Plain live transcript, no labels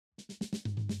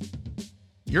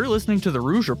You're listening to the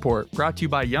Rouge Report, brought to you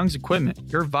by Young's Equipment,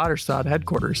 your Vaterstad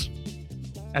headquarters.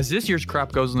 As this year's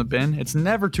crop goes in the bin, it's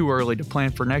never too early to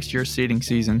plan for next year's seeding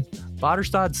season.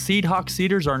 Vaterstad Seedhawk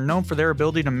seeders are known for their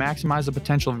ability to maximize the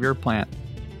potential of your plant.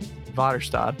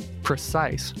 Vaterstad,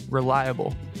 precise,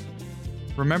 reliable.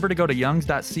 Remember to go to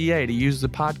youngs.ca to use the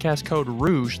podcast code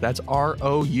ROUGE, that's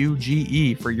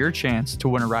ROUGE, for your chance to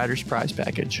win a Rider's Prize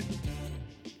package.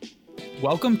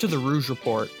 Welcome to the Rouge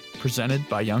Report, presented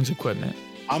by Young's Equipment.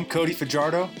 I'm Cody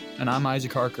Fajardo. And I'm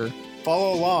Isaac Harker.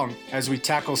 Follow along as we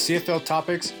tackle CFL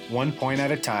topics 1 point at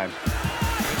a time.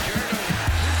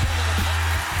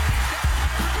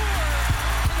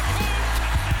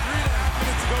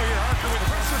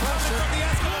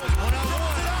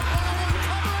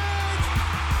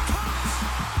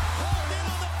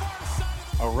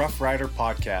 A Rough Rider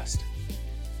podcast.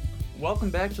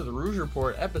 Welcome back to the Rouge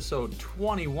Report, episode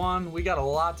 21. We got a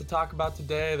lot to talk about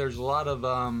today. There's a lot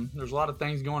of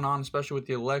things going on, especially with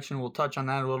the election. We'll touch on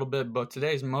that a little bit, but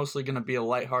today's mostly going to be a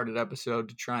lighthearted episode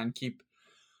to try and keep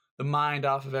the mind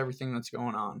off of everything that's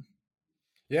going on.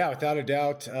 Yeah, without a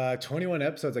doubt. 21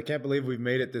 episodes. I can't believe we've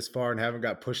made it this far and haven't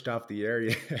got pushed off the air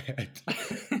yet.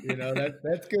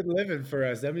 That's good living for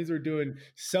us. That means we're doing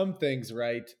some things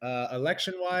right.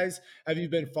 Election-wise, have you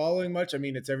been following much? I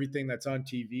mean, it's everything that's on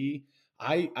TV.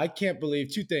 I can't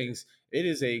believe two things. It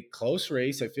is a close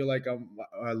race. I feel like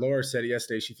Laura said it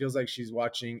yesterday. She feels like she's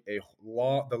watching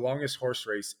the longest horse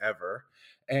race ever.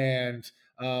 And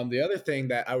the other thing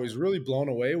that I was really blown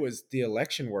away was the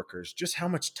election workers, just how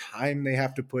much time they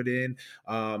have to put in,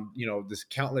 this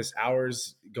countless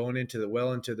hours going into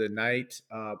the night.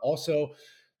 Also,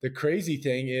 the crazy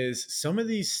thing is some of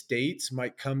these states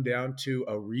might come down to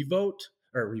a recount,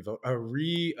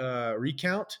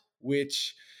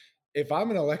 which if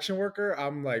I'm an election worker,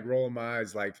 I'm like rolling my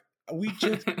eyes like, we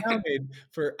just counted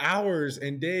for hours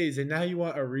and days, and now you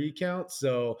want a recount?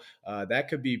 So that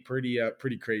could be pretty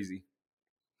crazy.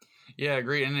 Yeah, I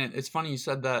agree. And it's funny you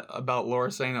said that about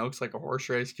Laura saying it looks like a horse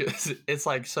race, because it's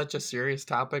like such a serious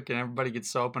topic and everybody gets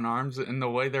so up in arms. And the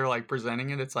way they're like presenting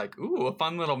it, it's like, ooh, a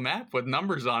fun little map with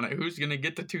numbers on it. Who's going to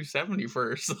get to 270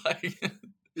 first?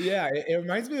 Yeah, it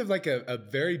reminds me of like a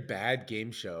very bad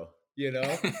game show.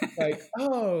 Like,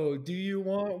 oh, do you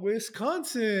want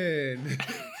Wisconsin?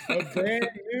 A brand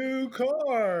new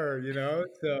car,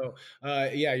 So,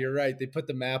 yeah, you're right. They put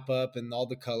the map up and all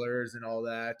the colors and all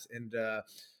that. And,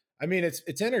 I mean,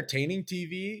 it's entertaining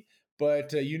TV,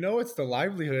 but, it's the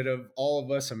livelihood of all of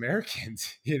us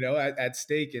Americans, at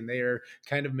stake, and they are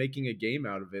kind of making a game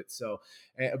out of it. So,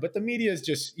 but the media is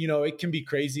just, it can be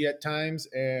crazy at times.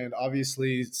 And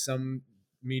obviously some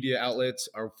media outlets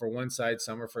are for one side,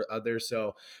 some are for others.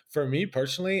 So for me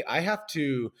personally, I have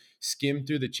to skim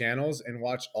through the channels and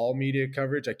watch all media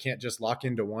coverage. I can't just lock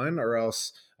into one, or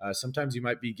else sometimes you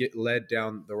might get led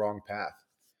down the wrong path.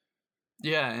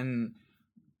 Yeah, and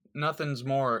nothing's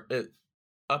more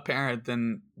apparent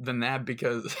than that,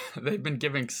 because they've been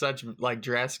giving such like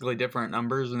drastically different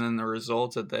numbers, and then the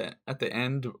results at the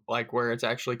end, like where it's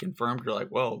actually confirmed, you're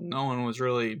like, well, no one was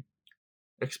really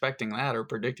expecting that or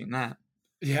predicting that.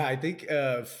 Yeah, I think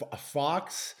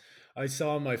Fox, I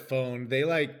saw on my phone, they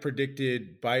like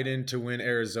predicted Biden to win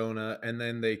Arizona, and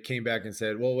then they came back and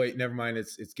said, well, wait, never mind,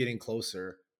 it's getting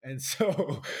closer. And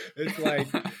so it's like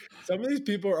some of these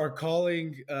people are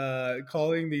calling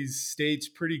these states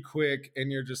pretty quick,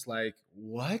 and you're just like,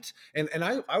 what? And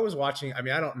I was watching, I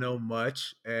mean, I don't know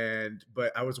much,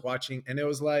 but I was watching, and it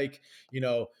was like,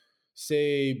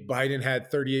 say Biden had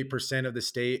 38% of the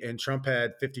state and Trump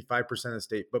had 55% of the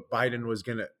state, but Biden was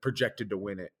projected to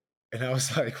win it. And I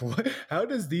was like, what? How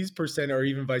does these percent, or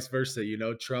even vice versa,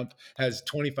 Trump has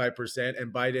 25%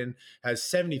 and Biden has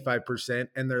 75%,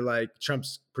 and they're like,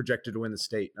 Trump's projected to win the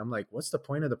state. And I'm like, what's the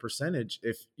point of the percentage?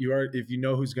 If you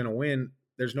know who's going to win,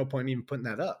 there's no point in even putting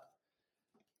that up.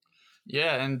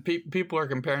 Yeah, and people are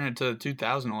comparing it to the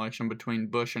 2000 election between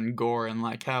Bush and Gore, and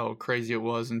like how crazy it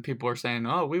was, and people are saying,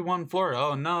 oh, we won Florida.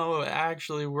 Oh, no,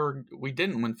 actually we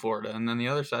didn't win Florida. And then the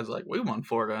other side's like, we won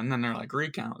Florida, and then they're like,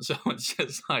 recount. So it's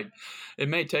just like, it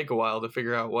may take a while to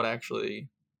figure out what actually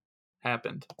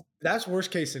happened. That's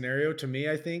worst case scenario to me.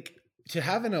 I think to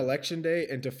have an election day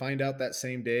and to find out that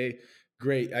same day,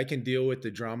 great, I can deal with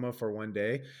the drama for one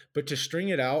day, but to string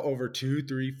it out over 2,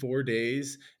 3, 4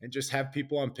 days and just have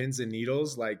people on pins and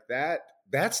needles like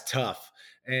that's tough.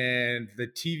 And the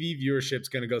TV viewership's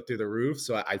going to go through the roof.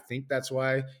 So I think that's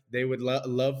why they would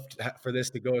love for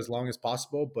this to go as long as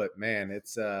possible. But man,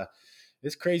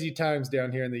 it's crazy times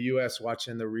down here in the U.S.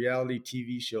 watching the reality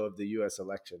TV show of the U.S.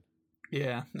 election.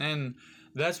 Yeah, and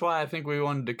That's why I think we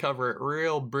wanted to cover it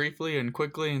real briefly and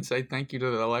quickly and say thank you to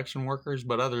the election workers.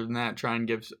 But other than that, try and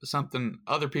give something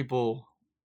other people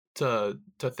to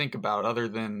think about other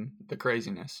than the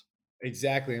craziness.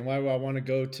 Exactly. And why I want to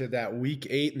go to that week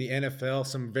 8 in the NFL,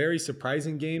 some very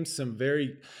surprising games, some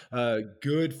very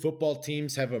good football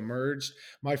teams have emerged.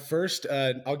 My first,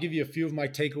 I'll give you a few of my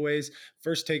takeaways.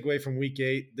 First takeaway from week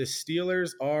 8, the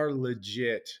Steelers are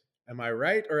legit. Am I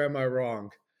right or am I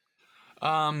wrong?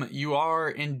 You are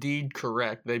indeed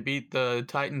correct. They beat the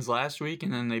Titans last week,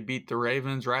 and then they beat the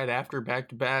Ravens right after, back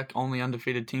to back. Only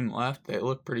undefeated team left. They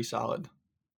look pretty solid.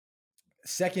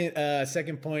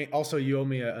 Second point. Also, you owe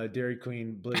me a Dairy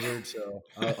Queen Blizzard, so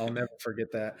I'll never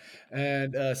forget that.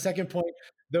 And second point,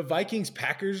 the Vikings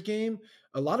Packers game.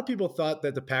 A lot of people thought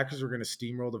that the Packers were going to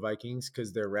steamroll the Vikings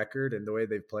because their record and the way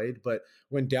they've played. But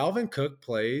when Dalvin Cook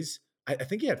plays, I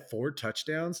think he had 4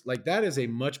 touchdowns. Like that is a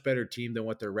much better team than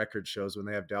what their record shows when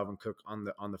they have Dalvin Cook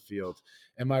on the field.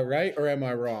 Am I right or am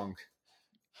I wrong?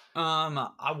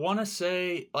 I want to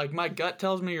say, like, my gut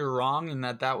tells me you're wrong and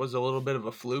that was a little bit of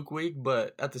a fluke week,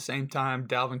 but at the same time,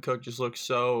 Dalvin Cook just looks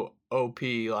so OP.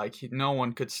 Like, no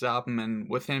one could stop him, and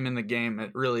with him in the game,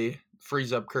 it really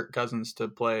frees up Kirk Cousins to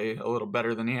play a little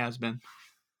better than he has been.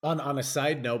 On a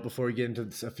side note, before we get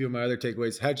into a few of my other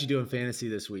takeaways, how'd you do in fantasy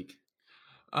this week?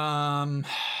 Not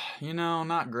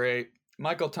great.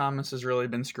 Michael Thomas has really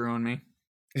been screwing me.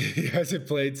 He hasn't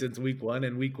played since week 1,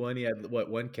 and week 1 he had what,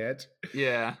 1 catch?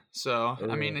 Yeah, so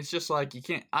I mean, it's just like you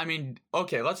can't. I mean,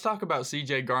 okay, let's talk about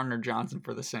C.J. Gardner-Johnson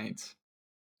for the Saints.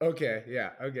 Okay, yeah,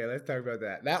 okay, let's talk about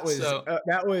that.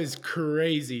 That was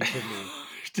crazy to me,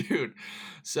 dude.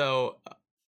 So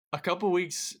a couple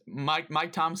weeks,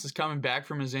 Mike Thomas is coming back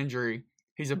from his injury.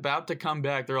 He's about to come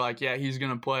back. They're like, yeah, he's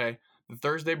gonna play. The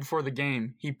Thursday before the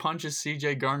game, he punches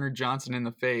C.J. Gardner-Johnson in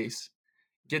the face,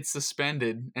 gets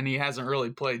suspended, and he hasn't really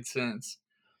played since.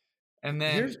 And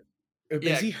then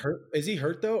is he hurt? Is he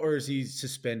hurt though, or is he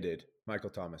suspended, Michael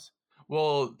Thomas?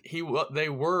 Well, they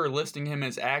were listing him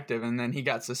as active, and then he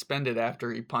got suspended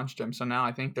after he punched him. So now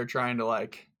I think they're trying to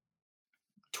like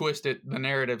twist the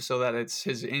narrative so that it's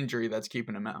his injury that's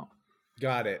keeping him out.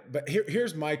 Got it. But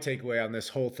here's my takeaway on this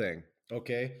whole thing.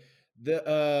 Okay,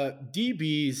 the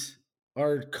DBs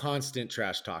are constant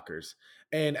trash talkers.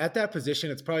 And at that position,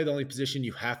 it's probably the only position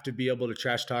you have to be able to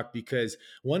trash talk, because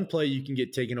one play you can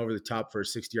get taken over the top for a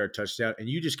 60-yard touchdown, and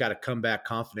you just got to come back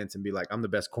confidence and be like, I'm the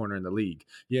best corner in the league,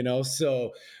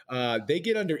 So they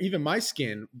get under even my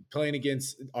skin playing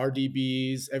against our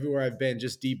DBs everywhere I've been.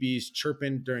 Just DBs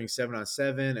chirping during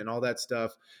 7-on-7 and all that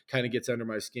stuff kind of gets under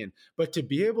my skin. But to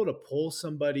be able to pull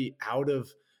somebody out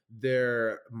of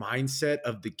their mindset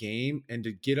of the game and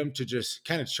to get them to just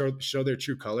kind of show their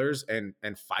true colors and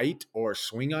fight or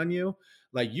swing on you,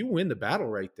 like, you win the battle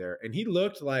right there. And he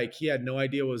looked like he had no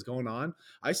idea what was going on.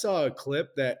 I saw a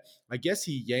clip that I guess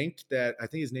he yanked that. I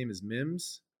think his name is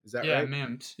Mims. Is that right? Yeah,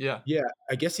 Mims. Yeah.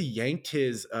 I guess he yanked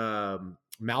his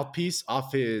mouthpiece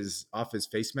off his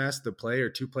face mask the play or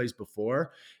 2 plays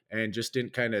before, and just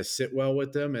didn't kind of sit well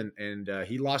with them. And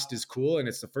he lost his cool, and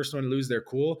it's the first one to lose their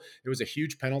cool. It was a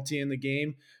huge penalty in the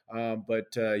game.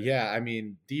 But I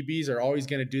mean, DBs are always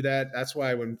going to do that. That's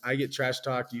why when I get trash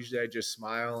talked, usually I just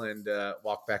smile and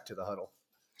walk back to the huddle.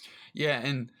 Yeah.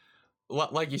 And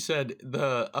like you said,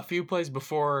 a few plays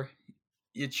before,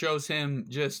 it shows him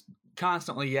just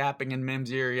constantly yapping in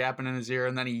Mims' ear, yapping in his ear,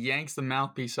 and then he yanks the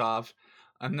mouthpiece off.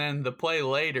 And then the play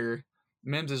later,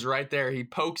 Mims is right there. He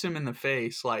pokes him in the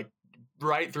face, like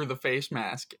right through the face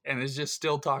mask, and is just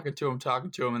still talking to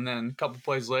him. And then a couple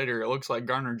plays later, it looks like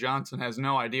Gardner-Johnson has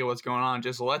no idea what's going on,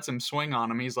 just lets him swing on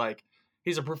him. He's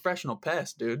a professional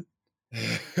pest, dude.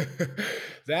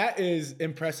 That is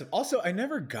impressive. Also, I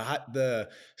never got the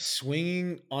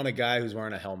swinging on a guy who's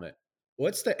wearing a helmet.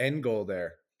 What's the end goal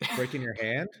there? Breaking your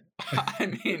hand?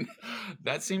 I mean,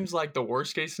 that seems like the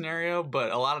worst case scenario,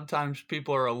 but a lot of times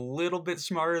people are a little bit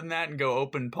smarter than that and go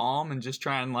open palm and just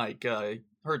try and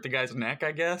hurt the guy's neck,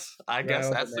 I guess. I guess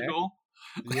that's the goal.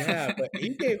 Yeah, but he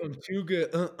gave him 2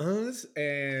 good uh-uhs,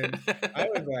 and I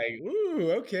was like,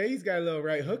 ooh, okay, he's got a little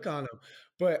right hook on him.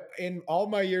 But in all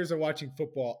my years of watching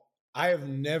football, I have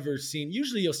never seen,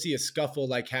 usually you'll see a scuffle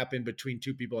like happen between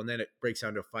 2 people and then it breaks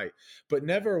down to a fight, but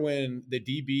never when the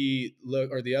DB look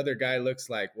or the other guy looks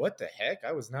like, what the heck?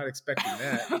 I was not expecting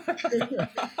that.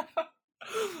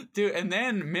 Dude, and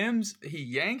then Mims, he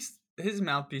yanks his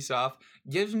mouthpiece off,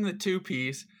 gives him the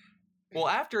 2-piece. Well,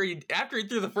 after he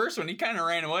threw the first one, he kind of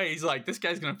ran away. He's like, this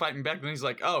guy's going to fight me back. And he's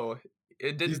like, oh,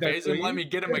 it didn't phase him. Let me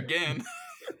get him again.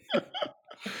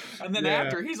 And then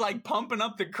after, he's like pumping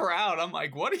up the crowd. I'm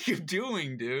like, what are you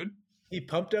doing, dude? He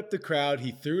pumped up the crowd.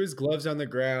 He threw his gloves on the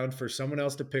ground for someone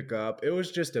else to pick up. It was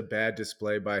just a bad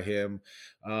display by him.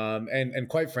 And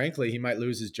quite frankly, he might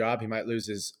lose his job. He might lose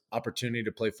his opportunity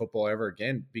to play football ever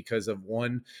again because of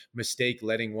one mistake,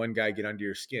 letting one guy get under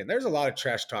your skin. There's a lot of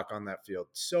trash talk on that field,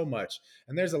 so much.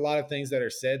 And there's a lot of things that are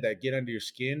said that get under your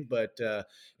skin. But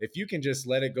if you can just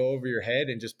let it go over your head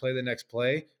and just play the next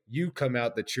play, you come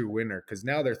out the true winner. Because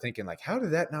now they're thinking like, how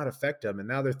did that not affect them? And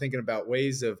now they're thinking about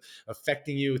ways of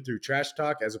affecting you through trash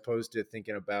talk as opposed to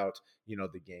thinking about,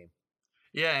 the game.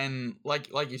 Yeah, and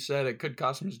like you said, it could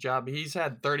cost him his job. He's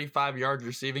had 35 yards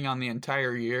receiving on the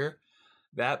entire year.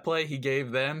 That play, he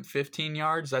gave them 15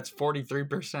 yards. That's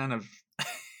 43% of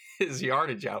his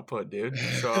yardage output, dude.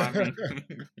 So, I mean,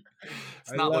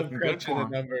 it's not looking good for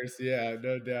him. Numbers. Yeah,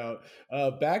 no doubt.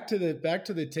 Back to the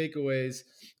takeaways.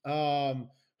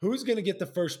 Who's going to get the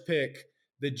first pick?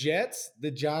 The Jets,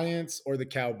 the Giants, or the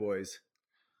Cowboys?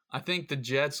 I think the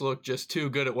Jets look just too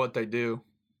good at what they do.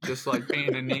 Just like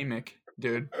being anemic,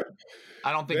 dude.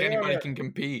 I don't think anybody can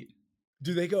compete.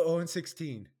 Do they go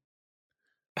 0-16?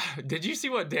 Did you see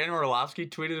what Dan Orlovsky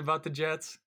tweeted about the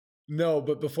Jets? No,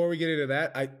 but before we get into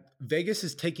that, Vegas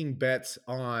is taking bets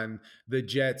on the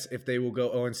Jets if they will go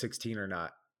 0-16 or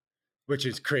not, which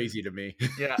is crazy to me.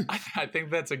 Yeah, I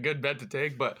think that's a good bet to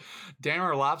take. But Dan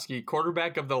Orlovsky,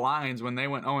 quarterback of the Lions, when they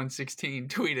went 0-16,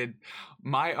 tweeted,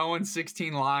 "My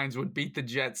 0-16 Lions would beat the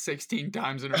Jets 16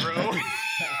 times in a row."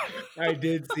 I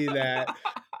did see that.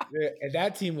 And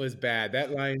that team was bad.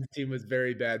 That Lions team was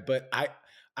very bad. But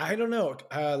I don't know.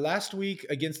 Last week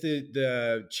against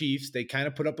the Chiefs, they kind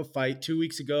of put up a fight. 2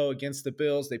 weeks ago against the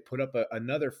Bills, they put up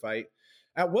another fight.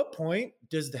 At what point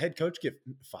does the head coach get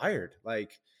fired?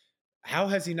 Like, how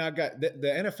has he not got – the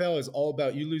NFL is all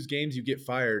about you lose games, you get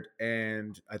fired.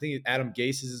 And I think Adam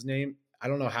Gase is his name. I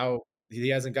don't know how he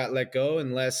hasn't got let go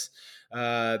unless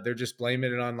they're just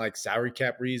blaming it on like salary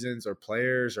cap reasons or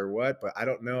players or what. But I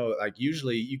don't know. Like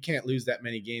usually you can't lose that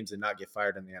many games and not get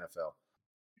fired in the NFL.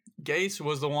 Gase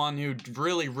was the one who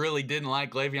really, really didn't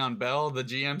like Le'Veon Bell. The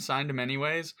GM signed him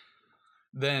anyways.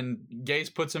 Then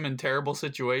Gase puts him in terrible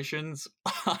situations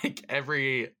like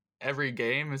every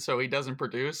game, and so he doesn't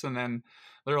produce. And then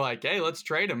they're like, "Hey, let's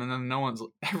trade him." And then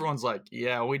everyone's like,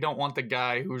 "Yeah, we don't want the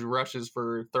guy who rushes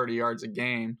for 30 yards a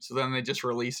game." So then they just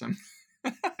release him.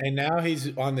 And now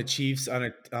he's on the Chiefs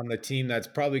on the team that's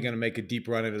probably going to make a deep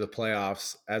run into the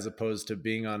playoffs as opposed to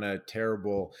being on a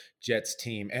terrible Jets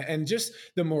team. And just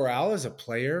the morale as a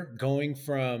player going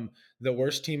from the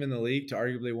worst team in the league to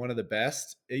arguably one of the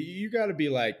best, you got to be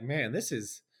like, man, this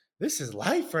is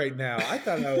life right now. I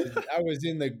thought I was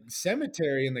in the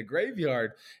cemetery in the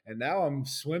graveyard and now I'm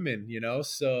swimming,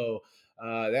 So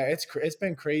it's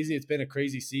been crazy. It's been a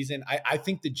crazy season. I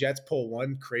think the Jets pull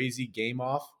one crazy game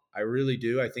off. I really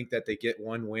do. I think that they get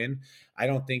one win. I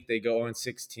don't think they go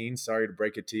 0-16. Sorry to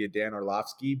break it to you, Dan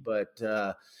Orlovsky, but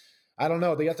I don't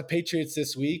know. They got the Patriots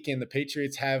this week, and the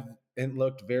Patriots haven't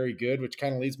looked very good, which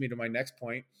kind of leads me to my next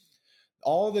point.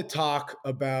 All the talk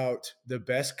about the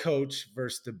best coach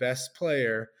versus the best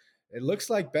player, it looks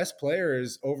like best player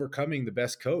is overcoming the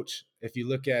best coach. If you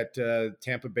look at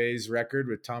Tampa Bay's record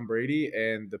with Tom Brady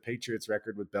and the Patriots'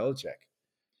 record with Belichick.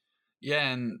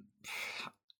 Yeah, and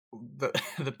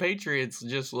the Patriots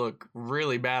just look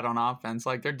really bad on offense.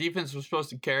 Like their defense was supposed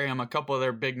to carry them. A couple of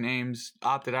their big names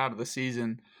opted out of the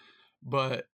season,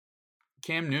 but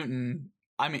Cam Newton,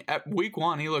 I mean, at week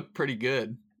 1 he looked pretty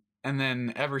good, and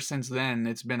then ever since then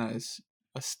it's been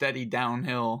a steady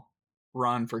downhill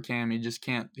run for Cam.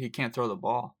 He can't throw the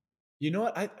ball. You know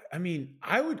what? I mean,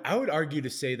 I would argue to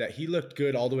say that he looked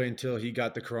good all the way until he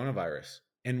got the coronavirus,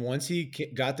 and once he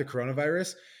got the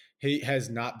coronavirus, he has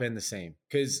not been the same.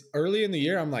 Because early in the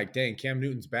year, I'm like, dang, Cam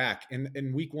Newton's back. And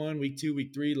in week 1, week 2,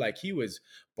 week 3, like he was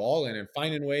balling and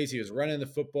finding ways. He was running the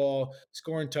football,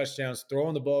 scoring touchdowns,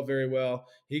 throwing the ball very well.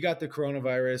 He got the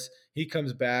coronavirus. He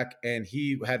comes back and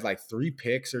he had like 3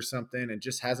 picks or something and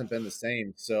just hasn't been the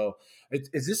same. So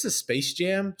is this a Space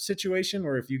Jam situation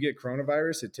where if you get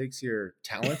coronavirus, it takes your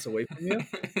talents away from you?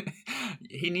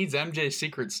 He needs MJ's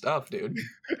secret stuff, dude.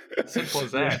 Simple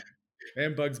as that. Yeah.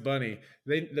 And Bugs Bunny.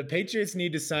 The Patriots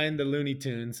need to sign the Looney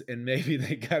Tunes, and maybe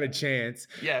they got a chance.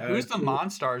 Yeah, who's the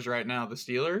Monstars right now? The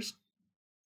Steelers?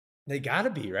 They got to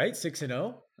be, right?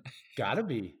 6-0? Got to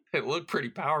be. It looked pretty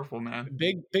powerful, man.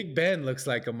 Big Ben looks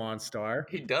like a Monstar.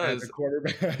 He does. As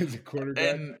a quarterback.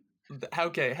 And,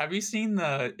 okay, have you seen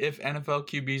the if NFL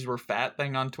QBs were fat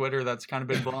thing on Twitter that's kind of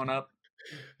been blown up?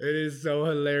 It is so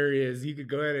hilarious. You could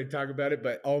go ahead and talk about it,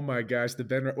 but oh my gosh,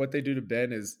 what they do to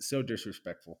Ben is so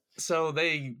disrespectful. So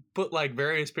they put like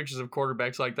various pictures of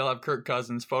quarterbacks, like they'll have Kirk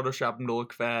Cousins Photoshop him to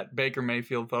look fat, Baker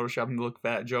Mayfield Photoshop him to look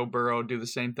fat, Joe Burrow do the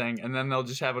same thing, and then they'll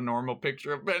just have a normal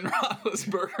picture of Ben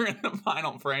Roethlisberger in the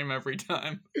final frame every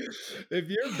time. If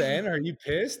you're Ben, are you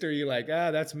pissed or are you like,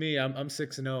 that's me. I'm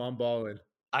 6-0. I'm balling.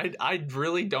 I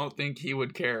really don't think he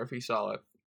would care if he saw it.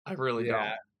 I really Yeah.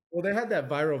 don't. Well, they had that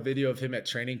viral video of him at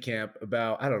training camp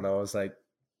about, I don't know, it was like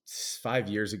 5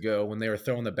 years ago when they were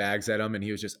throwing the bags at him and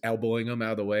he was just elbowing them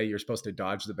out of the way. You're supposed to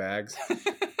dodge the bags.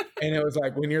 And it was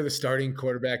like, when you're the starting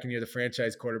quarterback and you're the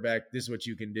franchise quarterback, this is what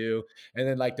you can do. And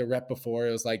then like the rep before,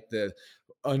 it was like the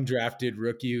undrafted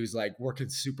rookie who's like working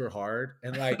super hard.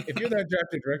 And like, if you're the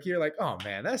undrafted rookie, you're like, oh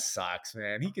man, that sucks,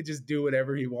 man. He could just do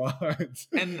whatever he wants.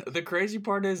 And the crazy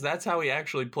part is that's how he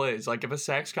actually plays. Like if a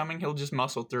sack's coming, he'll just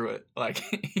muscle through it. Like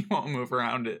he won't move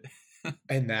around it.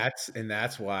 And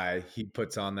that's why he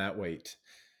puts on that weight.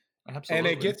 Absolutely. And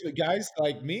it gets guys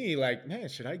like me, like, man,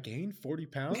 should I gain 40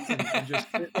 pounds and just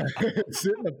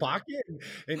sit in the pocket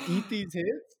and eat these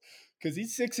hits? Because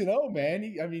he's 6-0, man.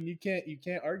 You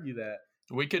can't argue that.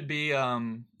 We could be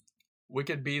the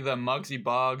Muggsy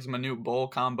Boggs Manute Bull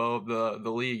combo of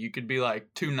the league. You could be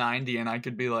like 290 and I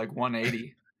could be like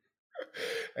 180.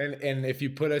 And if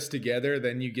you put us together,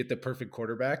 then you get the perfect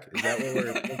quarterback. Is that what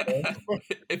we're going for?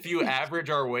 If you average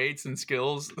our weights and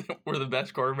skills, we're the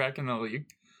best quarterback in the league.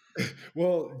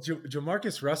 Well,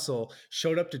 Jamarcus Russell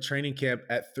showed up to training camp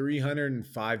at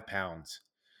 305 pounds.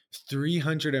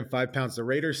 305 pounds. The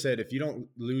Raiders said, if you don't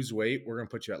lose weight, we're going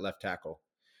to put you at left tackle.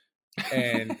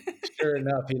 And sure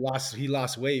enough, he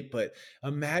lost weight. But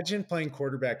imagine playing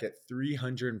quarterback at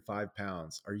 305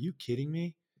 pounds. Are you kidding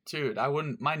me? Dude, I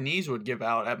wouldn't. My knees would give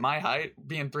out at my height,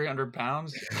 being 300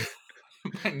 pounds.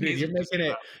 Dude,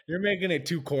 you're making it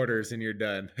 2 quarters and you're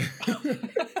done.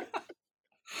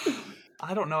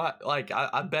 I don't know. Like,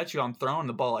 I bet you I'm throwing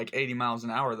the ball like 80 miles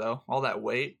an hour, though. All that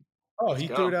weight. Oh, he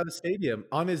threw it out of the stadium.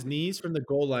 On his knees from the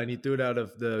goal line, he threw it out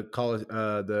of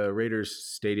the Raiders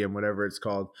stadium, whatever it's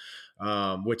called,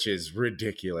 which is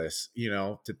ridiculous,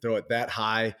 to throw it that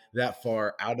high, that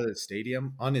far out of the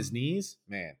stadium on his knees.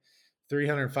 Man,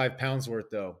 305 pounds worth,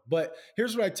 though. But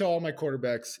here's what I tell all my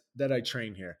quarterbacks that I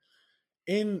train here.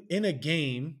 In a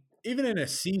game, even in a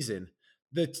season,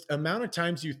 the amount of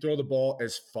times you throw the ball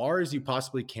as far as you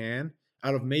possibly can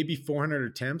out of maybe 400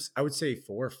 attempts, I would say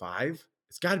 4 or 5.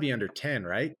 It's got to be under 10,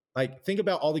 right? Like, think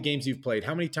about all the games you've played.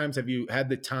 How many times have you had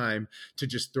the time to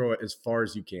just throw it as far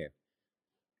as you can?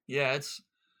 Yeah, it's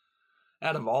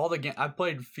out of all the games. I've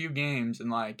played a few games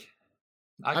and like.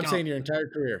 I'm saying your entire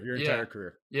career. Entire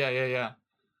career. Yeah.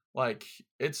 Like,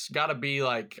 it's got to be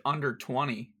like under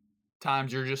 20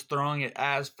 times you're just throwing it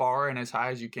as far and as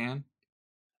high as you can.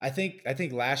 I think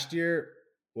last year,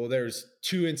 well, there's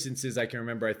 2 instances I can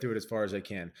remember I threw it as far as I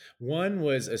can. One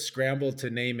was a scramble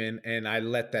to Naaman, and I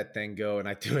let that thing go, and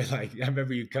I threw it like, I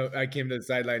remember I came to the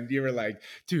sideline, and you were like,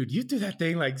 dude, you threw that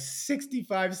thing like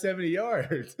 65, 70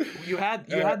 yards. You had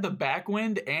the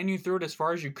backwind, and you threw it as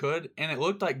far as you could, and it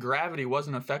looked like gravity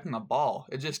wasn't affecting the ball.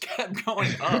 It just kept going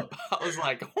up. I was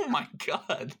like, oh my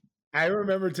God. I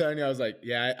remember telling you, I was like,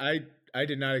 yeah, I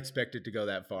did not expect it to go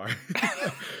that far.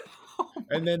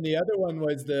 And then the other one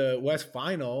was the West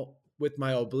Final with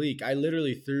my oblique. I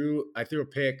literally threw a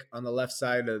pick on the left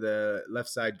side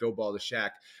go ball to Shaq.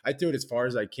 I threw it as far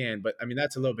as I can, but I mean,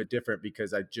 that's a little bit different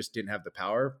because I just didn't have the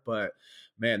power. But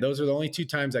man, those are the only 2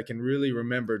 times I can really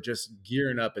remember just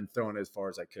gearing up and throwing it as far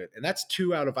as I could. And that's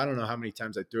 2 out of, I don't know how many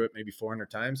times I threw it, maybe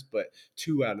 400 times, but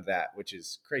 2 out of that, which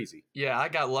is crazy. Yeah, I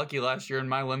got lucky last year in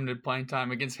my limited playing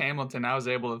time against Hamilton. I was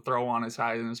able to throw on as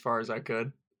high and as far as I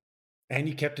could. And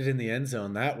you kept it in the end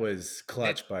zone. That was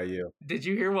clutch by you. Did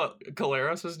you hear what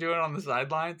Caleros was doing on the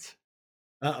sidelines?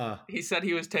 He said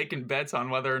he was taking bets on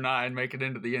whether or not I'd make it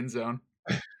into the end zone.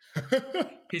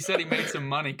 He said he made some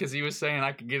money because he was saying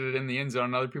I could get it in the end zone.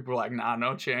 And other people were like, nah,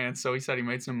 no chance. So he said he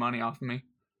made some money off of me.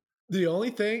 The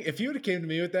only thing, if you would have came to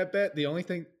me with that bet, the only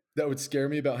thing that would scare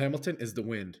me about Hamilton is the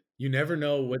wind. You never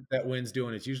know what that wind's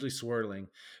doing. It's usually swirling.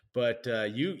 But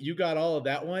you got all of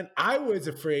that one. I was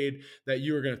afraid that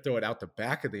you were going to throw it out the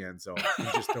back of the end zone and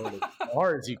just throw it as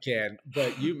far as you can.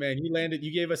 But you landed.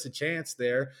 You gave us a chance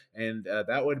there, and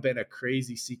that would have been a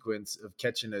crazy sequence of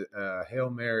catching a Hail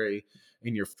Mary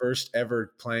in your first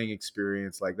ever playing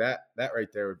experience like that. That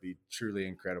right there would be truly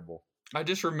incredible. I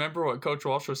just remember what Coach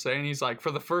Walsh was saying. He's like,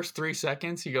 for the first 3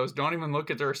 seconds, he goes, don't even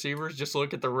look at the receivers. Just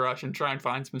look at the rush and try and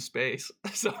find some space.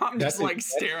 So I'm just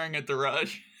staring at the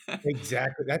rush.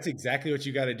 Exactly. That's exactly what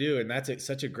you got to do. And that's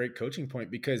such a great coaching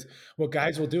point, because what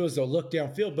guys will do is they'll look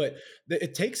downfield, but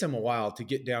it takes them a while to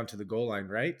get down to the goal line,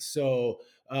 right? So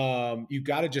you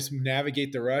got to just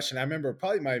navigate the rush. And I remember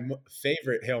probably my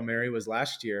favorite Hail Mary was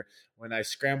last year when I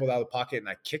scrambled out of the pocket and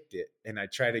I kicked it and I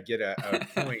tried to get a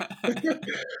point.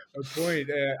 A point.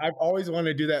 I've always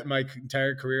wanted to do that in my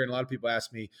entire career. And a lot of people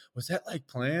ask me, was that like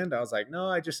planned? I was like, no,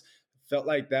 I just felt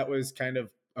like that was kind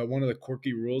of one of the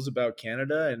quirky rules about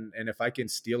Canada, and if I can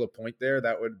steal a point there,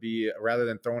 that would be, rather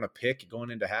than throwing a pick going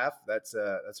into half. That's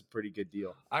a pretty good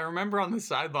deal. I remember on the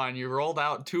sideline, you rolled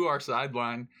out to our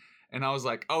sideline, and I was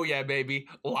like, "Oh yeah, baby,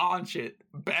 launch it,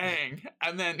 bang!"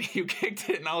 And then you kicked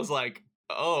it, and I was like,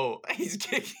 "Oh, he's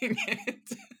kicking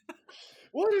it."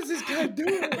 What is this guy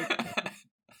doing?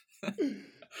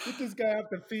 Get this guy off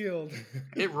the field.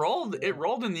 It rolled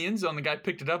in the end zone. The guy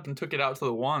picked it up and took it out to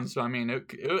the one. So I mean,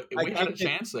 we had a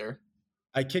chance there.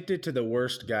 I kicked it to the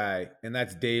worst guy, and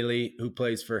that's Daly, who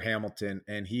plays for Hamilton,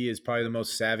 and he is probably the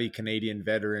most savvy Canadian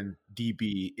veteran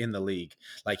DB in the league.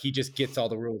 Like, he just gets all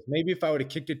the rules. Maybe if I would have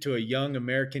kicked it to a young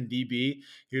American DB,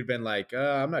 he would have been like,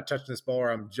 I'm not touching this ball, or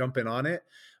I'm jumping on it.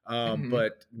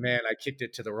 But man, I kicked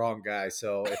it to the wrong guy.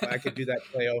 So if I could do that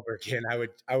play over again,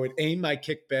 I would aim my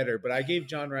kick better. But I gave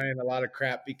John Ryan a lot of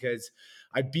crap because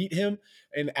I beat him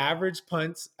in average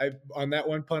punts. On that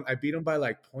one punt, I beat him by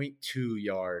like 0.2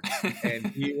 yards, and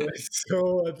he was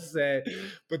so upset.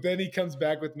 But then he comes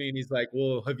back with me and he's like,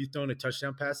 "Well, have you thrown a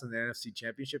touchdown pass in the NFC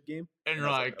Championship game?" And you're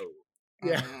like, "Oh."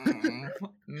 Yeah.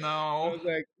 No. I was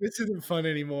like, this isn't fun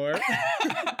anymore.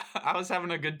 I was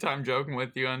having a good time joking with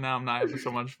you, and now I'm not having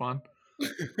so much fun.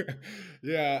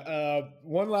 Yeah.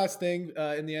 One last thing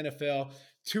in the NFL.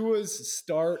 Tua's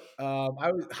start.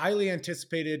 I was highly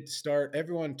anticipated start.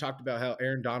 Everyone talked about how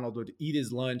Aaron Donald would eat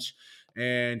his lunch,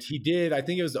 and he did. I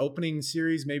think it was the opening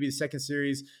series, maybe the second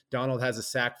series. Donald has a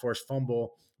sack, forced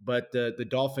fumble, but the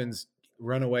Dolphins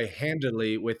run away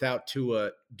handily without Tua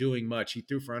doing much. He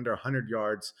threw for under 100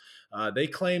 yards. They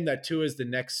claim that Tua is the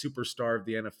next superstar of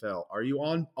the NFL. Are you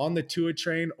on the Tua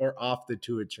train or off the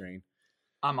Tua train?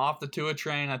 I'm off the Tua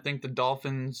train. I think the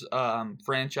Dolphins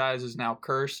franchise is now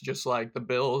cursed, just like the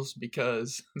Bills,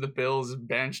 because the Bills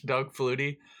benched Doug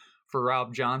Flutie for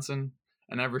Rob Johnson.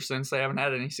 And ever since, they haven't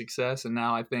had any success. And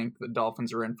now I think the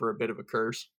Dolphins are in for a bit of a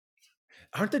curse.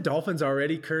 Aren't the Dolphins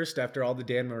already cursed after all the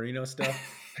Dan Marino stuff?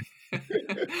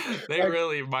 They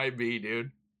really might be,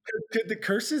 dude. Could the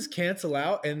curses cancel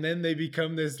out and then they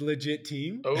become this legit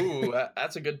team? Oh,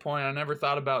 that's a good point. I never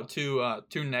thought about two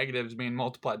negatives being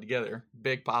multiplied together.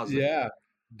 Big positive. Yeah,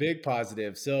 big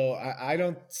positive. So I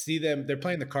don't see them. They're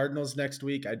playing the Cardinals next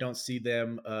week. I don't see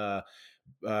them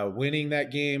winning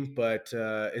that game, but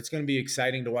it's going to be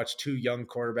exciting to watch two young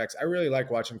quarterbacks. I really like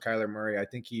watching Kyler Murray. I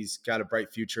think he's got a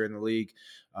bright future in the league.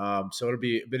 So it'll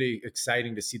be a bit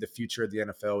exciting to see the future of the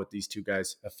NFL with these two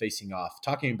guys facing off.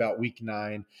 Talking about Week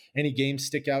 9, any games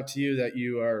stick out to you that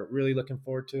you are really looking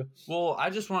forward to? Well, I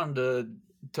just wanted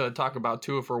to talk about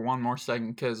Tua for one more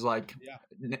second, because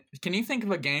can you think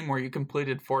of a game where you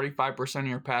completed 45% of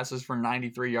your passes for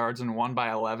 93 yards and won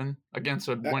by 11 against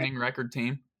a winning record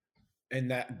team? And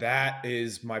that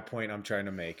is my point I'm trying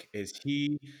to make, is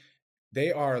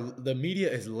the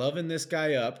media is loving this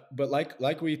guy up, but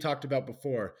like we talked about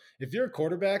before, if you're a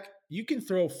quarterback, you can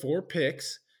throw 4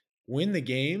 picks, win the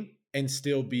game, and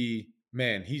still be,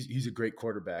 man, he's a great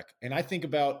quarterback. And I think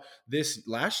about this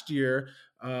last year,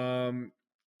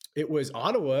 it was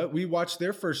Ottawa. We watched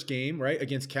their first game, right,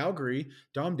 against Calgary.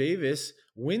 Dom Davis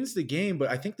wins the game, but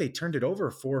I think they turned it over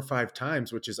 4 or 5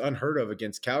 times, which is unheard of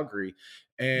against Calgary.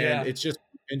 And it's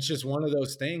just one of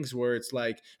those things where it's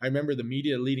like, I remember the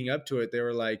media leading up to it, they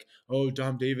were like, "Oh,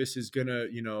 Dom Davis is gonna,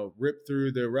 rip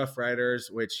through the Rough Riders,"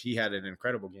 which he had an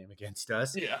incredible game against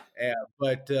us. Yeah.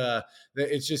 But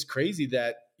it's just crazy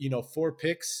that 4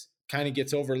 picks kind of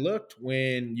gets overlooked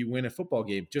when you win a football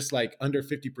game. Just like under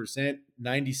 50%,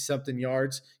 90-something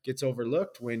yards gets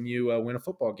overlooked when you win a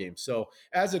football game. So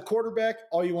as a quarterback,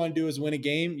 all you want to do is win a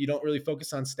game. You don't really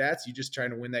focus on stats. You're just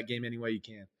trying to win that game any way you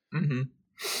can. Mm-hmm.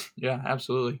 Yeah,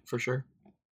 absolutely, for sure.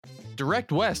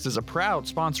 Direct West is a proud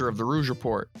sponsor of the Rouge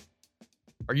Report.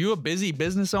 Are you a busy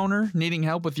business owner needing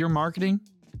help with your marketing?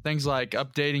 Things like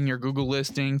updating your Google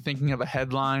listing, thinking of a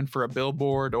headline for a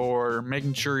billboard, or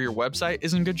making sure your website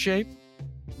is in good shape?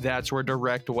 That's where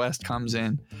Direct West comes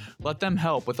in. Let them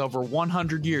help with over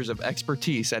 100 years of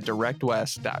expertise at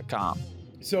directwest.com.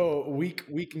 So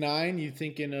week 9, you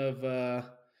thinking of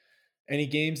any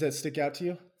games that stick out to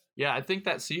you? Yeah, I think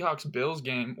that Seahawks-Bills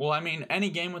game, well, I mean, any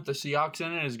game with the Seahawks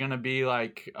in it is going to be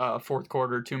like a fourth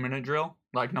quarter, 2-minute drill,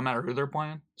 like no matter who they're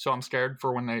playing. So I'm scared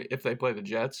for if they play the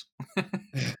Jets.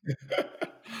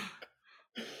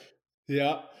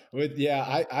 Yeah,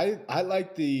 I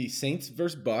like the Saints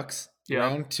versus Bucks Yep.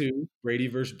 round two, Brady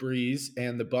versus Breeze,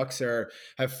 and the Bucks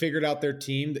have figured out their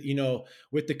team. That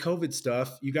with the COVID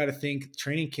stuff, you got to think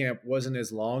training camp wasn't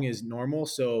as long as normal,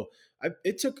 so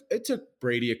it took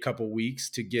Brady a couple weeks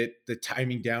to get the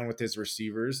timing down with his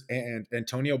receivers, and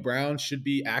Antonio Brown should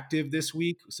be active this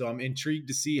week, so I'm intrigued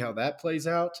to see how that plays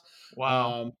out.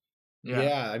 Wow. Um, Yeah.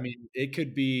 yeah, I mean, it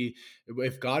could be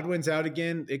if Godwin's out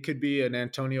again, it could be an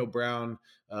Antonio Brown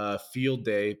field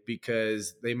day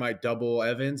because they might double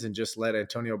Evans and just let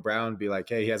Antonio Brown be like,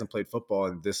 hey, he hasn't played football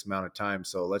in this amount of time,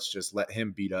 so let's just let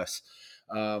him beat us.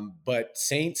 But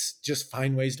Saints just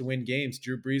find ways to win games.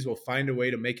 Drew Brees will find a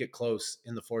way to make it close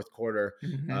in the fourth quarter,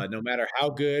 Hmm. no matter how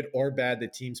good or bad the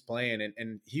team's playing.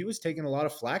 And he was taking a lot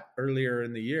of flack earlier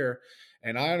in the year.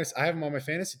 And I have him on my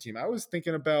fantasy team. I was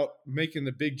thinking about making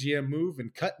the big GM move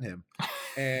and cutting him.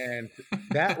 And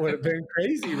that would have been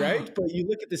crazy, right? But you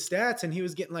look at the stats, and he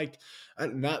was getting like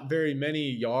not very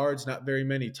many yards, not very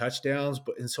many touchdowns.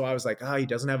 And so I was like, he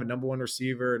doesn't have a number one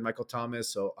receiver and Michael Thomas,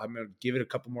 so I'm gonna give it a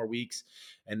couple more weeks.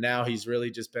 And now he's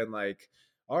really just been like,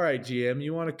 all right, GM,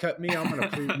 you want to cut me? I'm gonna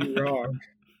prove you wrong.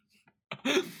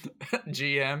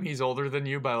 GM, he's older than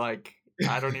you by like,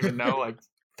 I don't even know, like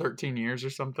 13 years or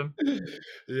something.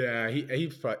 Yeah,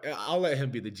 I'll let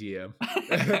him be the GM.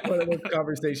 That's one of those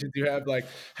conversations you have, like,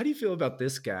 how do you feel about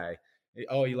this guy?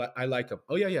 Oh, I like him.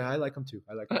 Oh yeah, I like him too.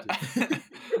 I like him too.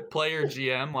 Player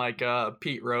GM like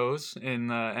Pete Rose in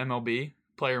MLB,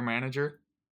 player manager.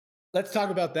 Let's talk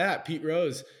about that. Pete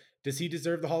Rose, does he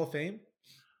deserve the Hall of Fame?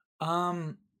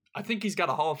 Um, I think he's got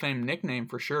a Hall of Fame nickname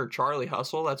for sure. Charlie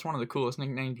Hustle. That's one of the coolest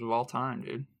nicknames of all time,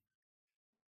 dude.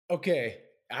 Okay,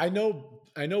 I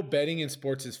know betting in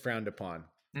sports is frowned upon,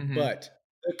 Mm-hmm. but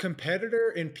the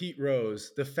competitor in Pete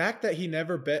Rose, the fact that he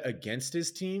never bet against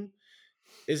his team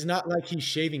is not like he's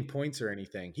shaving points or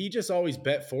anything. He just always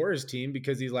bet for his team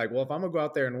because he's like, well, if I'm gonna go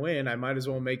out there and win, I might as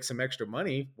well make some extra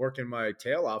money working my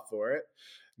tail off for it.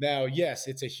 Now, yes,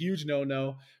 it's a huge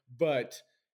no-no, but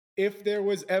if there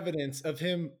was evidence of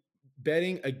him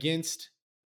betting against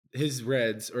his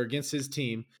Reds or against his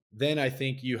team, then I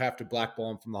think you have to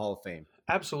blackball him from the Hall of Fame.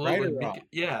 Right or Absolutely. wrong?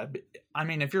 Yeah. I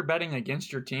mean, if you're betting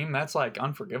against your team, that's like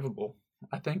unforgivable.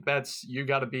 I think you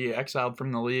got to be exiled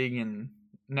from the league and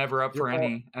never up You're for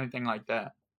Paul. anything like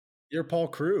that. You're Paul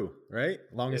Crew, right?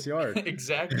 Longest yard.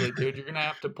 Exactly, dude. You're gonna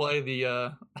have to play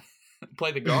the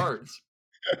play the guards.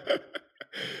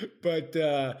 But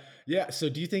yeah. So,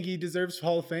 do you think he deserves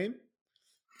Hall of Fame?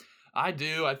 I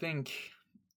do. I think.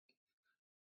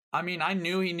 I mean, I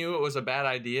knew he knew it was a bad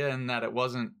idea and that it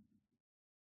wasn't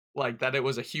like that. It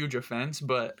was a huge offense,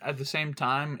 but at the same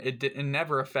time, it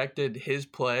never affected his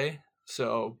play.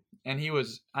 So, and he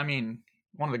was, I mean,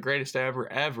 one of the greatest to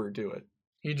ever do it.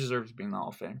 He deserves to be in the Hall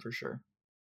of Fame for sure.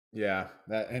 Yeah,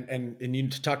 that and you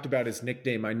talked about his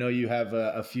nickname. I know you have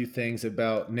a few things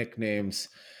about nicknames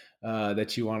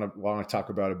that you want to talk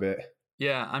about a bit.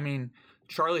 Yeah, I mean,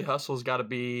 Charlie Hustle's got to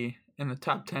be in the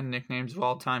top 10 nicknames of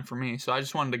all time for me. So I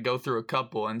just wanted to go through a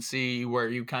couple and see where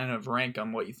you kind of rank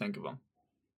them, what you think of them.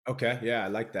 Okay, yeah, I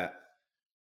like that.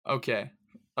 Okay.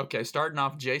 Okay, starting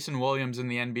off Jason Williams in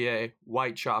the NBA,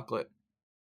 white chocolate.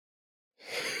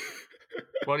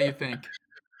 What do you think?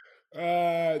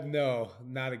 No,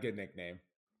 not a good nickname.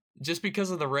 Just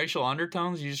because of the racial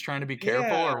undertones, you just trying to be careful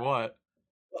Yeah, or what?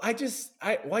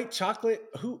 I white chocolate.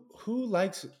 Who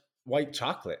likes white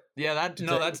chocolate? Yeah, Does that's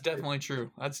anyone- definitely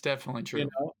true. That's definitely true.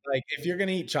 like if you're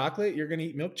gonna eat chocolate, you're gonna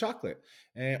eat milk chocolate,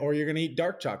 or you're gonna eat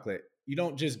dark chocolate. You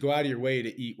don't just go out of your way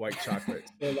to eat white chocolate.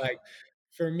 So like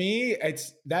for me,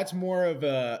 that's more of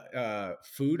a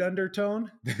food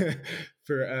undertone.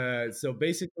 So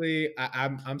basically,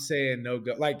 I'm saying no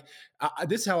go. Like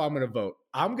this is how I'm gonna vote.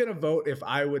 I'm gonna vote if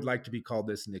I would like to be called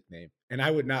this nickname, and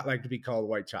I would not like to be called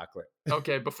white chocolate.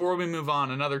 Okay, before we move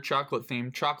on, another chocolate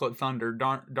theme, Chocolate Thunder,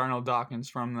 Darnell Dawkins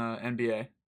from the NBA.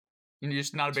 You're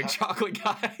just not a big chocolate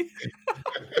guy.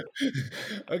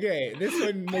 Okay, this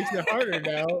one makes it harder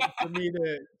now for me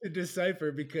to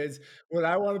decipher because when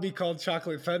I want to be called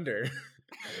Chocolate Thunder,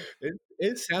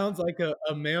 it sounds like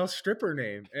a male stripper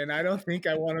name, and I don't think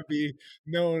I want to be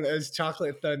known as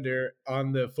Chocolate Thunder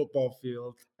on the football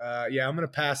field. Yeah, I'm gonna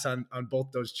pass on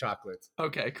both those chocolates.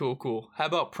 Okay, cool. How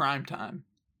about Prime Time?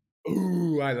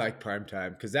 Ooh, I like prime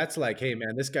time because that's like, hey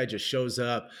man, this guy just shows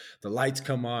up. The lights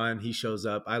come on, he shows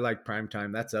up. I like prime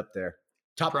time. That's up there.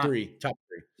 Top Prime, three. Top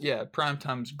three. yeah, Prime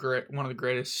Time's great. One of the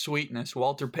greatest. Sweetness,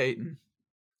 Walter Payton.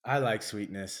 I like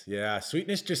sweetness. Yeah,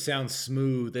 sweetness just sounds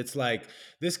smooth. It's like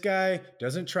this guy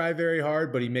doesn't try very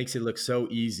hard, but he makes it look so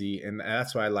easy, and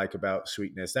that's what I like about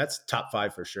sweetness. That's top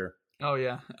five for sure. Oh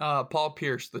yeah, Paul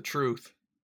Pierce, The Truth.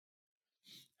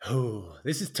 Oh,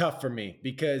 this is tough for me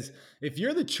because if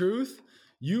you're the truth,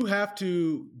 you have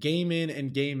to game in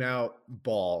and game out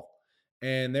ball.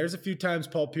 And there's a few times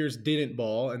Paul Pierce didn't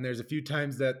ball, and there's a few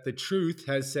times that the truth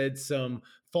has said some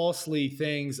falsely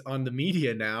things on the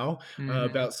media now Hmm.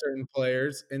 about certain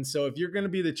players. And so if you're going to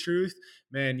be the truth,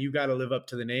 man, you got to live up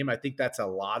to the name. I think that's a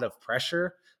lot of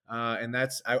pressure. And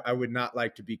I would not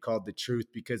like to be called the truth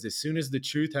because as soon as the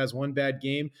truth has one bad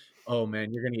game, oh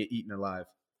man, you're going to get eaten alive.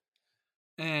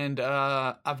 And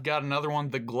I've got another one,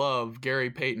 the glove, Gary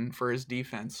Payton for his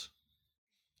defense.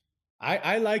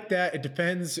 I like that. It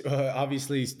depends,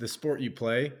 obviously, the sport you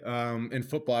play. In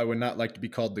football, I would not like to be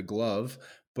called the glove,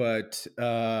 but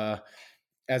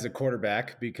as a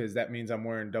quarterback, because that means I'm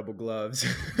wearing double gloves.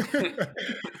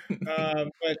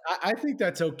 But I think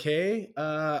that's okay.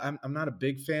 I'm not a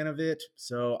big fan of it.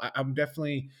 So I'm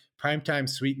definitely primetime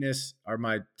sweetness are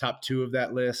my top two of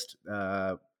that list.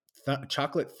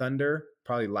 Chocolate Thunder,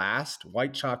 probably last.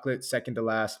 White chocolate, second to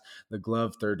last. The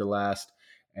glove, third to last.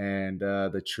 And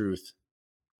the truth,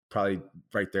 probably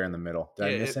right there in the middle. Did I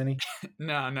Yeah, miss any?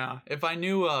 no. If I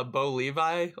knew Bo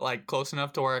Levi like close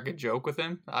enough to where I could joke with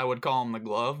him, I would call him the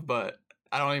glove. But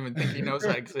I don't even think he knows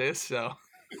I exist. So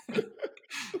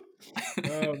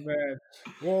Oh man.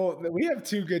 Well, we have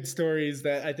two good stories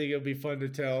that I think it'll be fun to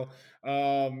tell.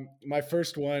 My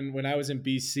first one, when I was in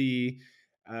BC,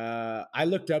 I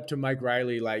looked up to Mike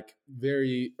Riley like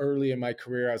very early in my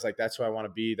career. I was like, that's who I want to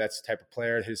be. That's the type of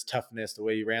player, his toughness, the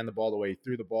way he ran the ball, the way he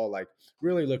threw the ball, like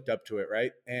really looked up to it,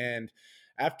 right? And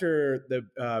after the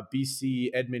BC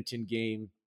Edmonton game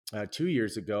 2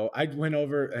 years ago, I went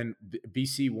over and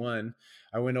BC won.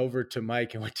 I went over to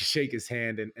Mike and went to shake his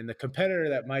hand. And the competitor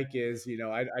that Mike is,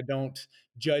 I don't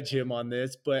judge him on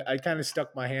this, but I kind of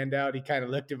stuck my hand out. He kind of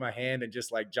looked at my hand and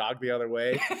just like jogged the other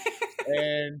way.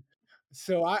 And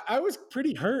so I was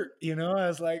pretty hurt, I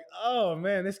was like, oh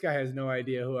man, this guy has no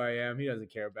idea who I am. He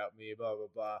doesn't care about me, blah, blah,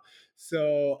 blah.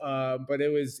 So, but it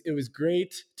was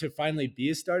great to finally be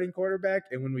a starting quarterback.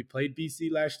 And when we played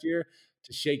BC last year,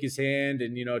 to shake his hand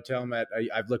and, tell him that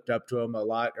I've looked up to him a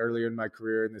lot earlier in my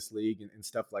career in this league and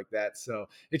stuff like that. So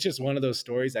it's just one of those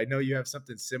stories. I know you have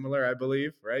something similar, I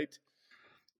believe, right?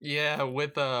 yeah,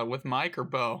 with Mike or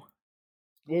Bo.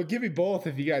 Well, give me both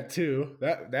if you got two.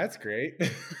 That's great.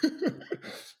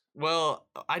 Well,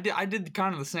 I did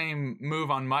kind of the same move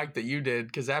on Mike that you did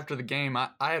because after the game, I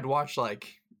had watched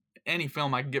like any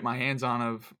film I could get my hands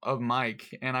on of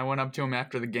Mike, and I went up to him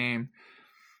after the game,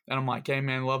 and I'm like, "Hey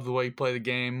man, love the way you play the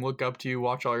game. Look up to you.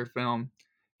 Watch all your film."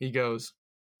 He goes,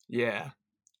 "Yeah,"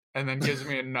 and then gives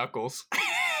me a knuckles,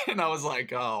 and I was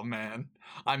like, "Oh man,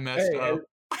 I messed Hey, up."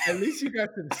 at least you got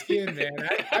some skin, man.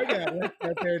 I got left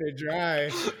out there to dry.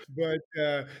 But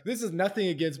this is nothing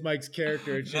against Mike's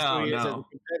character. It's just who No, he is as a no.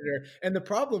 competitor. And the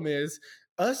problem is,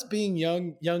 us being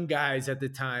young guys at the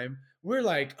time, we're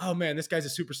like, oh man, this guy's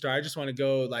a superstar. I just want to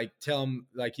go like tell him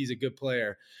like he's a good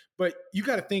player. But you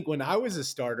got to think when I was a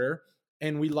starter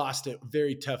and we lost a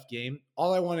very tough game,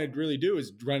 all I wanted to really do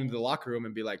is run into the locker room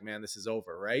and be like, man, this is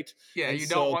over, right? Yeah, And you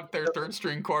don't so want their third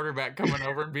string quarterback coming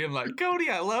over and being like, "Cody,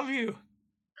 I love you."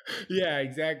 yeah,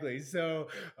 exactly. So,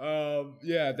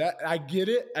 yeah, that I get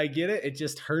it. It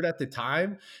just hurt at the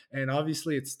time, and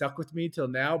obviously, it stuck with me till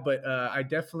now. But I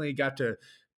definitely got to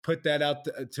put that out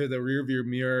to the rearview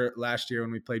mirror last year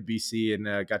when we played BC,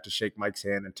 and got to shake Mike's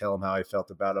hand and tell him how I felt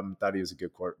about him. Thought he was a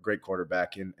great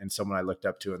quarterback, and someone I looked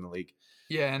up to in the league.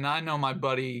 Yeah, and I know my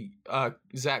buddy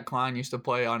Zach Klein used to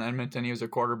play on Edmonton. He was a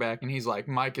quarterback, and he's like,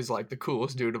 Mike is like the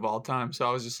coolest dude of all time. So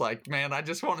I was just like, man, I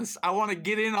want to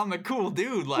get in on the cool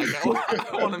dude. Like, I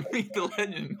want to meet the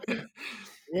legend.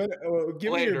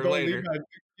 Give me your later, Bo later. Levi.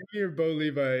 Give me your Bo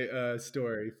Levi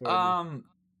story for me. Um,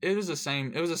 it was the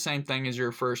same. It was the same thing as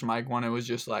your first Mike one. It was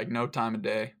just like no time of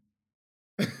day.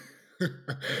 Were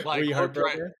Like you looked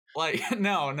right. heartbroken? Like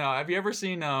no. Have you ever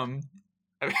seen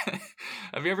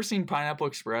Have you ever seen Pineapple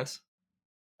Express?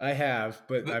 I have,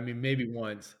 but The, I mean, maybe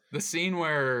once. the scene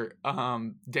where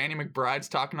Danny McBride's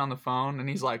talking on the phone and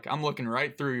he's like, "I'm looking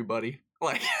right through you, buddy."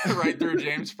 Like right through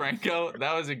James Franco.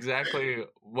 That was exactly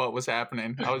what was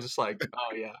happening. I was just like,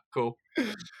 "Oh yeah, cool."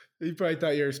 You probably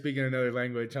thought you were speaking another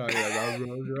language, huh?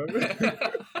 You're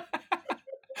like,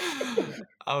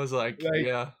 I was like, like,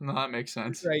 "Yeah, no, that makes it's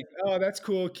sense." like, oh, that's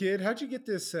cool, kid. How'd you get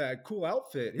this cool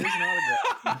outfit? Here's an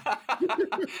autograph.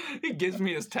 He gives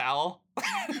me his towel.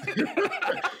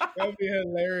 That'd be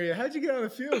hilarious. How'd you get on the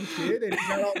field, kid? And you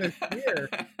got all this gear.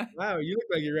 Wow, you look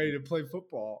like you're ready to play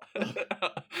football.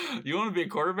 You want to be a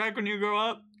quarterback when you grow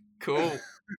up? Cool.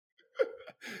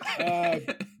 Uh,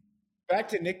 Back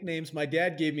to nicknames. My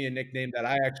dad gave me a nickname that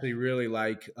I actually really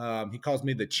like. He calls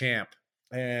me the champ.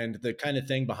 And the kind of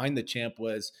thing behind the champ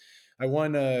was I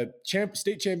won a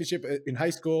state championship in high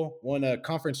school, won a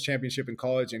conference championship in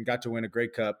college, and got to win a Grey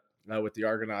Cup with the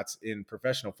Argonauts in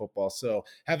professional football. So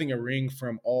having a ring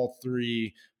from all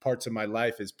three parts of my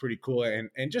life is pretty cool.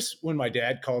 And just when my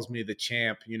dad calls me the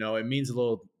champ, it means a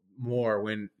little more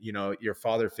when your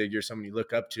father figure, someone you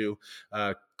look up to,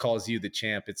 calls you the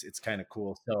champ. It's kind of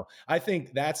cool. So I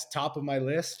think that's top of my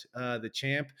list, the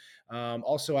champ.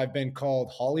 Also, I've been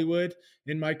called Hollywood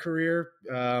in my career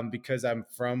because I'm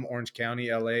from Orange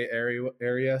County, LA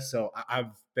area. So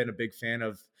I've been a big fan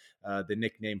of the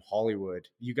nickname Hollywood.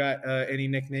 You got any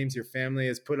nicknames your family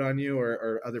has put on you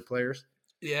or other players?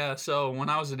 Yeah, so when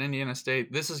I was at Indiana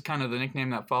State, this is kind of the nickname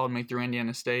that followed me through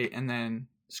Indiana State and then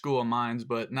School of Mines,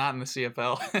 but not in the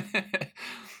CFL.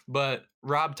 But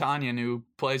Rob Tanyan, who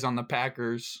plays on the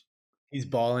Packers, he's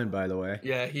balling, by the way.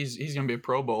 Yeah, he's gonna be a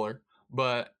Pro Bowler,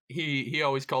 but he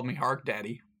always called me Hark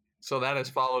Daddy, so that has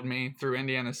followed me through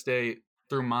Indiana State,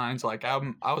 through Mines. Like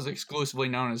I was exclusively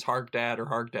known as Hark Dad or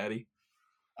Hark Daddy.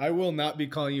 I will not be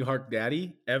calling you Hark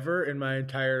Daddy ever in my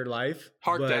entire life.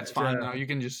 Hark Dad's fine though. You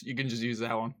can just use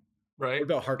that one, right?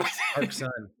 What about Hark Son?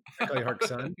 I call you Hark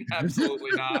Son?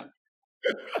 Absolutely not.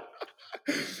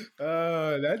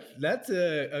 That's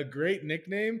a great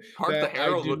nickname. Hark the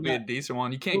Herald would be a decent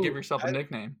one. You can't give yourself a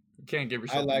nickname. You can't give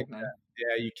yourself a nickname. That.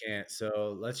 Yeah, you can't.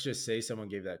 So let's just say someone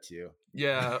gave that to you.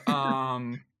 Yeah.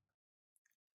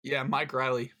 Yeah, Mike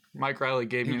Riley. Mike Riley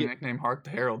gave me the nickname Hark the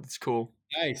Herald. It's cool.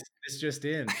 Nice. It's just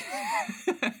in.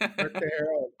 Hark the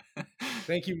Herald.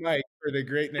 Thank you, Mike, for the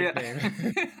great nickname.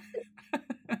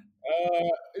 Yeah.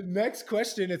 Next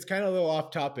question. It's kind of a little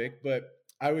off topic, but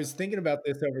I was thinking about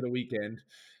this over the weekend.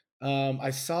 I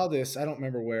saw this, I don't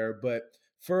remember where, but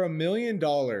for $1 million,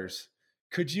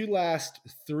 could you last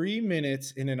 3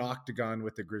 minutes in an octagon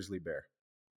with a grizzly bear?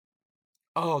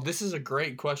 Oh, this is a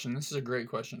great question.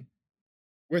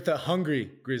 With a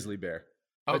hungry grizzly bear.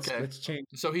 Okay. Let's change.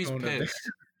 So he's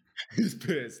pissed. He's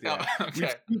pissed, yeah. Oh,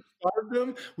 okay.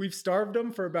 We've starved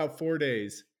him for about 4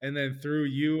 days and then threw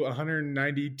you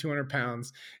 190, 200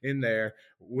 pounds in there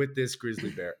with this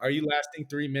grizzly bear. Are you lasting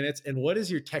 3 minutes? And what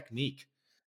is your technique?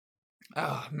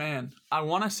 Oh, man. I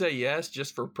want to say yes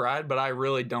just for pride, but I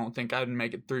really don't think I'd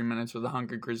make it 3 minutes with a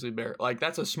hungry grizzly bear. Like,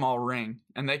 that's a small ring,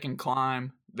 and they can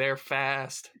climb. They're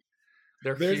fast.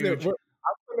 They're huge. I'm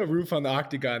putting a roof on the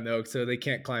octagon, though, so they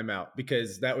can't climb out,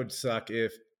 because that would suck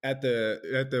if at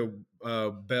the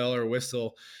bell or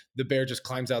whistle, the bear just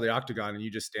climbs out of the octagon and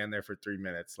you just stand there for 3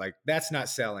 minutes. Like, that's not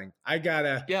selling.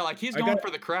 Yeah, like he's going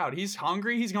for the crowd. He's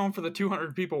hungry. He's going for the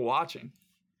 200 people watching.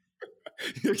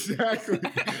 Exactly. Yeah,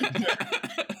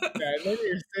 I know what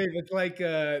you're saying. It's like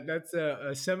that's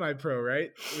a semi-pro,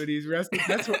 right? When he's wrestling.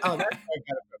 That's where I got it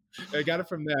from. I got it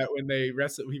from that when he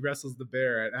wrestles the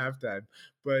bear at halftime.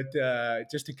 But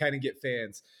just to kind of get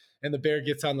fans. And the bear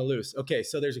gets on the loose. Okay,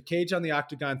 so there's a cage on the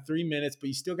octagon, 3 minutes, but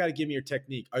you still got to give me your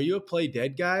technique. Are you a play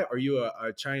dead guy? Are you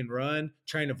a try and run,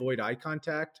 try and avoid eye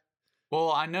contact?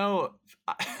 Well, I know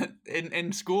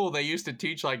in school they used to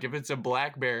teach, like, if it's a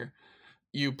black bear,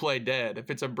 you play dead.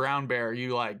 If it's a brown bear,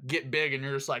 you, like, get big and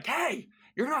you're just like, hey,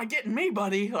 you're not getting me,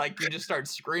 buddy. Like, you just start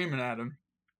screaming at him.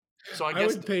 So I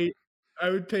guess I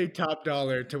would pay top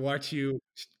dollar to watch you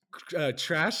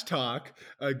trash talk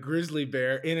a grizzly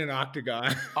bear in an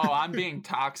octagon. Oh, I'm being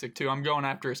toxic too. I'm going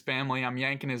after his family. I'm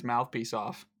yanking his mouthpiece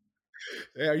off.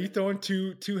 Yeah, are you throwing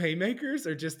two haymakers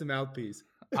or just the mouthpiece?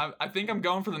 I think I'm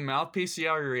going for the mouthpiece, see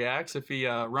how he reacts. If he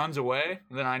runs away,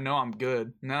 then I know I'm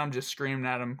good. And then I'm just screaming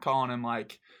at him, calling him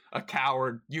like a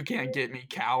coward. You can't get me,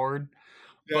 coward.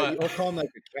 Yeah, or call him like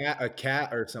a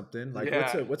cat or something. Like,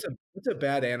 yeah. What's a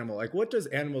bad animal? Like, what does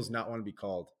animals not want to be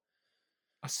called?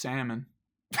 A salmon.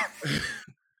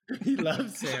 He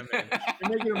loves salmon. You're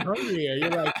making him hungry. You're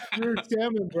like, you're a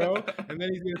salmon, bro. And then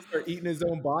he's gonna start eating his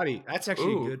own body. That's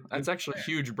actually good. That's actually a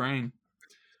huge brain.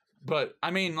 But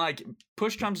I mean, like,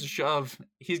 push comes to shove,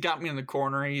 he's got me in the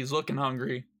corner. He's looking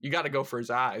hungry. You got to go for his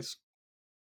eyes.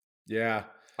 Yeah,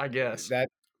 I guess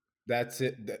that's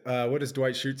it. What does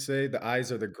Dwight Schrute say? The eyes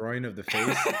are the groin of the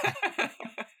face.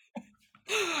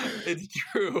 It's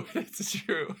true. It's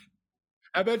true.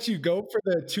 How about you go for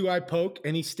the 2-eye poke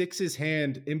and he sticks his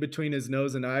hand in between his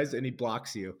nose and eyes and he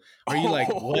blocks you? Are you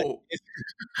like, what?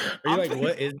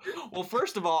 What is this? Well,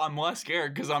 first of all, I'm less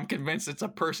scared because I'm convinced it's a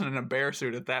person in a bear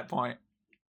suit at that point.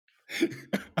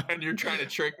 And you're trying to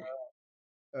trick me.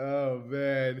 Oh,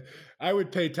 man. I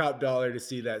would pay top dollar to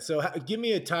see that. So give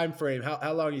me a time frame.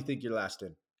 How long do you think you're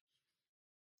lasting?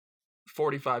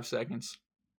 45 seconds.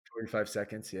 45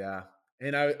 seconds, yeah.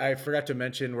 And I forgot to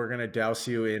mention, we're going to douse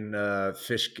you in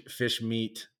fish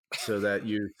meat so that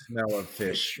you smell of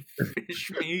fish.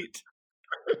 Fish meat?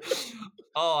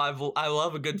 Oh, I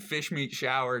love a good fish meat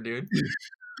shower, dude.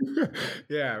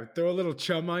 Yeah, throw a little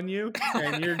chum on you,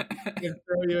 and you're gonna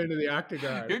throw you into the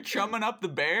octagon. You're chumming up the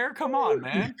bear? Come on,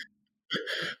 man.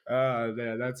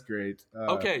 Yeah, that's great.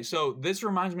 Okay, so this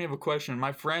reminds me of a question.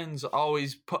 My friends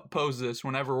always pose this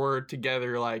whenever we're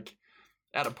together, like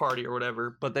at a party or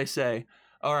whatever. But they say,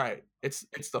 "All right, it's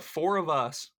the four of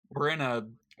us. We're in a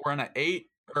 8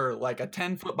 or like a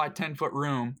 10-foot by 10-foot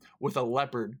room with a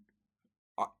leopard.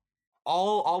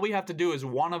 All we have to do is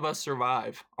one of us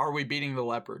survive. Are we beating the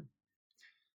leopard?"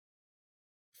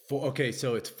 Okay,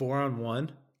 so it's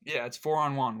 4-on-1. Yeah, it's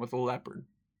 4-on-1 with a leopard.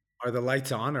 Are the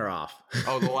lights on or off?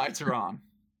 Oh, the lights are on.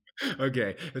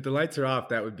 Okay, if the lights are off,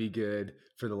 that would be good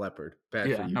for the leopard.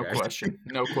 Bad for you no guys. question.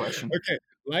 No question. Okay,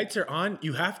 lights are on.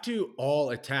 You have to all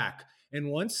attack,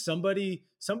 and once somebody's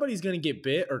going to get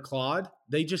bit or clawed,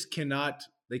 they just cannot.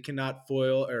 They cannot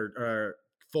foil or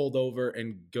fold over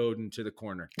and go into the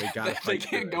corner. They got to They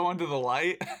can't go into the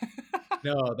light.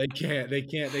 No, they can't. They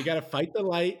can't. They got to fight the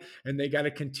light, and they got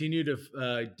to continue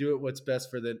to do it what's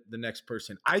best for the next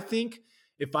person. I think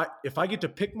if I get to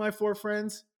pick my 4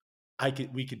 friends,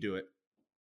 we could do it.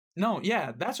 No,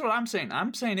 yeah, that's what I'm saying.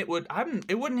 I'm saying it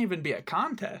wouldn't even be a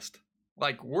contest.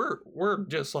 Like we're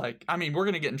just like, I mean, we're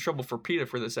gonna get in trouble for PETA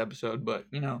for this episode, but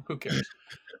who cares?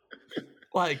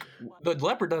 Like the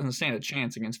leopard doesn't stand a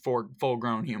chance against 4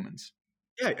 full-grown humans.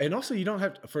 Yeah, and also you don't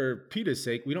have to, for PETA's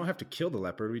sake, we don't have to kill the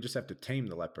leopard. We just have to tame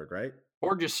the leopard, right?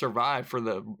 Or just survive for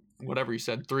the whatever you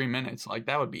said 3 minutes. Like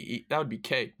that would be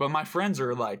cake. But my friends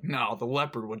are like, no, the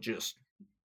leopard would just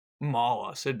maul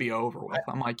us. It'd be over with.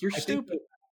 I'm like, you're stupid.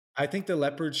 I think the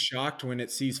leopard's shocked when it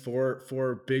sees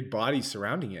four big bodies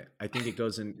surrounding it. I think it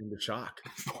goes into shock.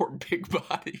 4 big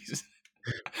bodies.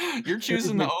 You're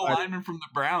choosing the O lineman from the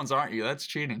Browns, aren't you? That's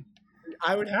cheating.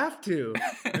 I would have to.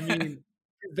 I mean,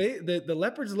 the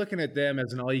leopard's looking at them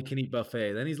as an all-you-can-eat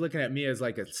buffet. Then he's looking at me as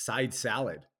like a side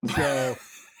salad. So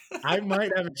I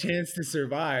might have a chance to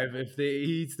survive if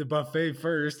he eats the buffet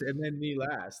first and then me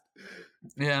last.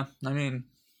 Yeah, I mean,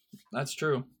 that's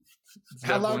true.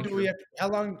 How long do we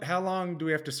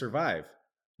have to survive?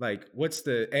 Like, what's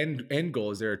the end goal?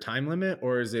 Is there a time limit,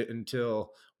 or is it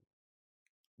until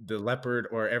the leopard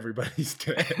or everybody's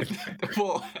dead?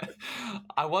 Well,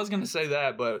 I was gonna say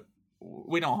that, but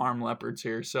we don't harm leopards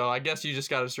here, so I guess you just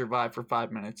got to survive for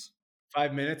 5 minutes.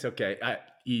 5 minutes, okay.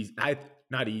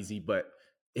 Not easy, but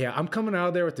yeah, I'm coming out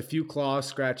of there with a few claw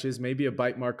scratches, maybe a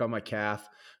bite mark on my calf,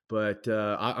 but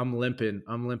I'm limping.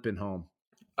 I'm limping home.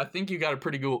 I think you got a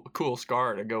pretty cool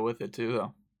scar to go with it too,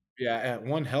 though. Yeah,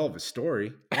 one hell of a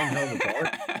story. One hell of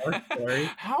a bar story.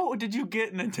 How did you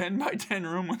get in a 10 by 10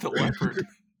 room with a leopard?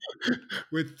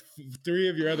 With 3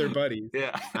 of your other buddies.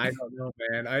 Yeah. I don't know,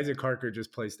 man. Isaac Harker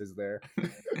just placed us there.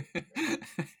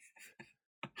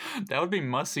 That would be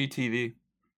must-see TV.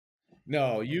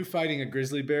 No, you fighting a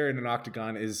grizzly bear in an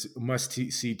octagon is must-see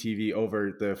TV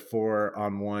over the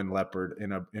 4-on-1 leopard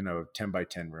in a 10 by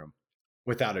 10 room,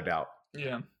 without a doubt.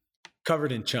 Yeah.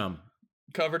 Covered in chum.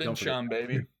 Covered in chum,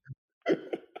 baby.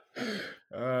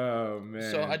 Oh,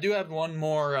 man. So I do have one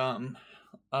more,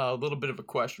 a little bit of a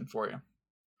question for you.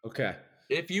 Okay.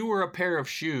 If you were a pair of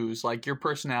shoes, like your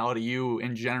personality, you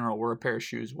in general were a pair of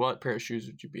shoes, what pair of shoes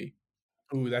would you be?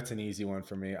 Ooh, that's an easy one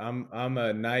for me. I'm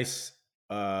a nice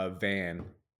Van.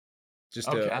 Just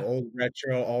a old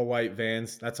retro all white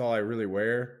Vans. That's all I really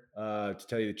wear, to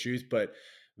tell you the truth. But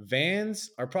Vans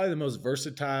are probably the most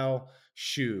versatile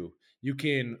shoe. You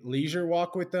can leisure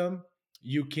walk with them.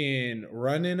 You can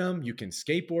run in them. You can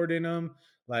skateboard in them.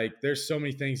 Like, there's so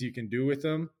many things you can do with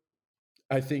them.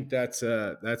 I think that's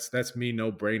me,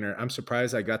 no brainer. I'm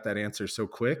surprised I got that answer so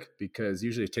quick, because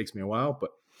usually it takes me a while.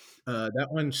 But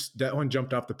that one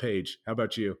jumped off the page. How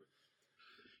about you?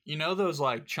 You know those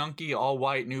like chunky all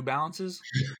white New Balances?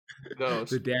 Those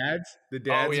the dads.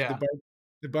 Oh, yeah.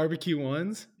 The barbecue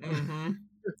ones. Mm-hmm.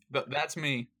 That's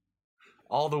me,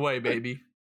 all the way, baby.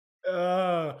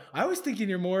 I was thinking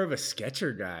you're more of a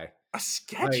Sketcher guy. A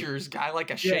Skechers guy,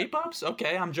 like a Shape Ups?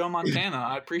 Okay, I'm Joe Montana.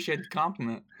 I appreciate the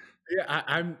compliment. Yeah,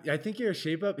 I think you're a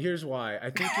Shape Up. Here's why. I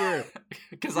think you're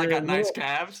because I got nice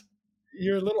calves.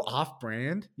 You're a little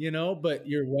off-brand, but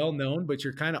you're well known. But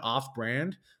you're kind of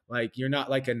off-brand. Like, you're not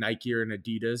like a Nike or an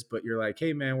Adidas, but you're like,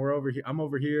 hey man, we're over here. I'm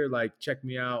over here. Like, check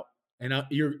me out. And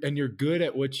you're good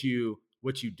at what you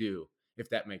do, if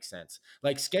that makes sense.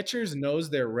 Like, Skechers knows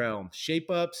their realm. Shape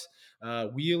Ups,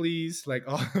 wheelies, like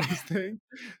all those things.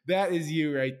 That is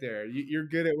you right there. You're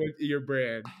good at your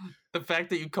brand. The fact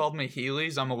that you called me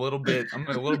Heelys, I'm a little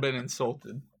bit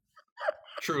insulted.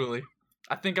 Truly.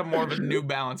 I think I'm more of a New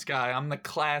Balance guy. I'm the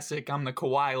classic. I'm the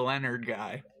Kawhi Leonard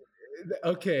guy.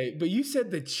 Okay, but you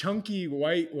said the chunky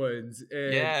white ones,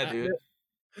 and Yeah, dude.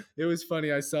 it was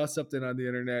funny. I saw something on the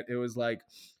internet. It was like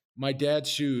my dad's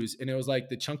shoes, and it was like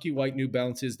the chunky white New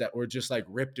Balances that were just like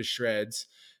ripped to shreds.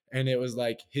 And it was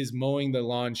like his mowing the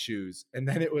lawn shoes. And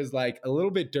then it was like a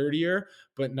little bit dirtier,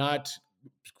 but not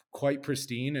quite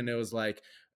pristine. And it was like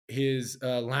his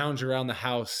lounge around the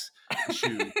house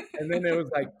shoes. And then it was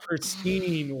like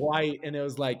pristine white, and it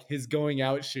was like his going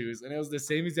out shoes. And it was the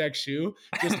same exact shoe,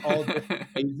 just all different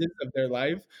phases of their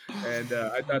life. And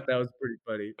I thought that was pretty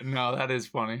funny. No, that is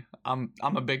funny. I'm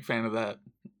a big fan of that.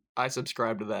 I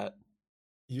subscribe to that.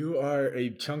 You are a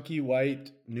chunky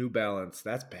white New Balance.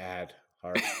 That's bad,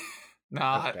 Hart. No,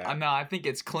 I think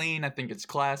it's clean. I think it's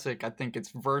classic. I think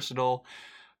it's versatile.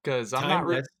 Because I'm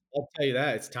Timeless. not. I'll tell you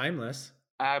that, it's timeless.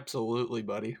 Absolutely,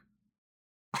 buddy.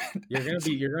 You're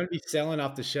gonna be selling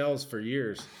off the shelves for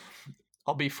years.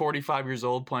 I'll be 45 years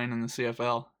old playing in the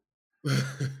CFL.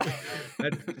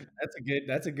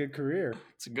 That's a good career.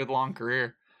 It's a good long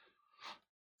career.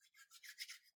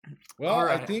 Well,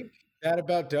 right. I think that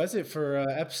about does it for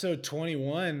episode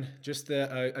 21. Just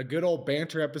a good old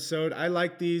banter episode. I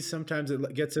like these. Sometimes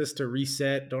it gets us to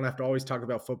reset. Don't have to always talk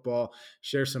about football.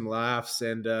 Share some laughs,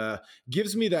 and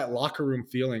gives me that locker room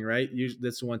feeling, right?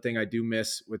 That's the one thing I do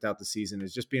miss without the season,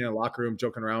 is just being in a locker room,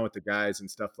 joking around with the guys and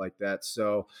stuff like that.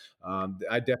 So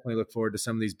I definitely look forward to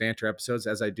some of these banter episodes,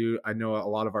 as I do. I know a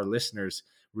lot of our listeners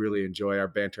really enjoy our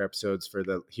banter episodes for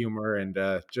the humor and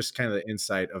just kind of the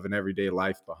insight of an everyday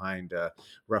life behind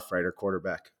Rough Rider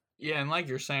quarterback. Yeah, and like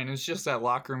you're saying, it's just that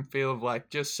locker room feel of like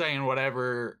just saying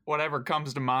whatever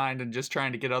comes to mind and just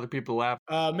trying to get other people to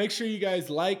laugh. Make sure you guys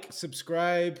like,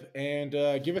 subscribe, and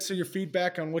give us your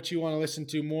feedback on what you want to listen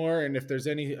to more. And if there's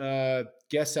any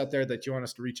guests out there that you want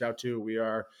us to reach out to, we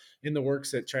are in the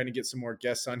works at trying to get some more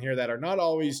guests on here that are not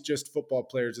always just football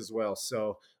players as well.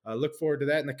 So look forward to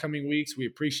that in the coming weeks. We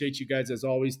appreciate you guys as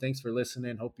always. Thanks for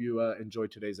listening. Hope you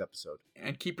enjoyed today's episode.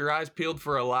 And keep your eyes peeled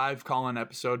for a live call-in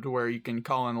episode to where you can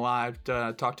call in live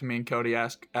to talk to me and Cody,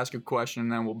 ask your question,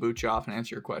 and then we'll boot you off and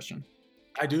answer your question.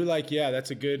 I do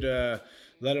that's a good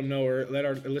let them know, or let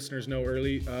our listeners know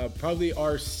early. Probably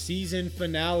our season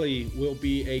finale will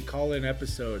be a call-in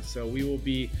episode. So we will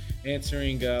be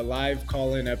answering live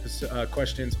call-in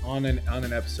questions on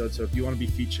an episode. So if you want to be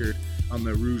featured on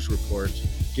the Rouge Report,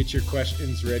 get your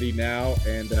questions ready now,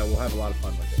 and we'll have a lot of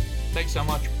fun with it. Thanks so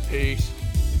much. Peace.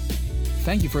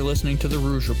 Thank you for listening to the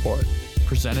Rouge Report,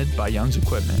 presented by Young's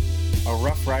Equipment, a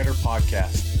Rough Rider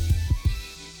podcast.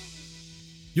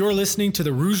 You're listening to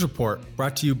the Rouge Report,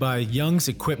 brought to you by Young's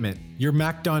Equipment, your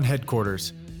MacDon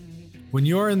headquarters. When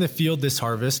you're in the field this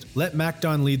harvest, let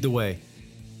MacDon lead the way.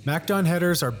 MacDon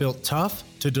headers are built tough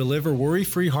to deliver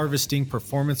worry-free harvesting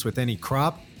performance with any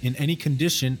crop, in any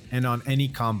condition, and on any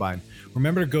combine.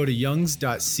 Remember to go to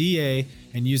youngs.ca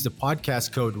and use the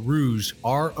podcast code ROUGE,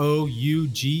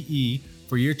 ROUGE,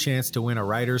 for your chance to win a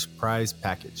Rider's Prize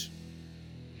package.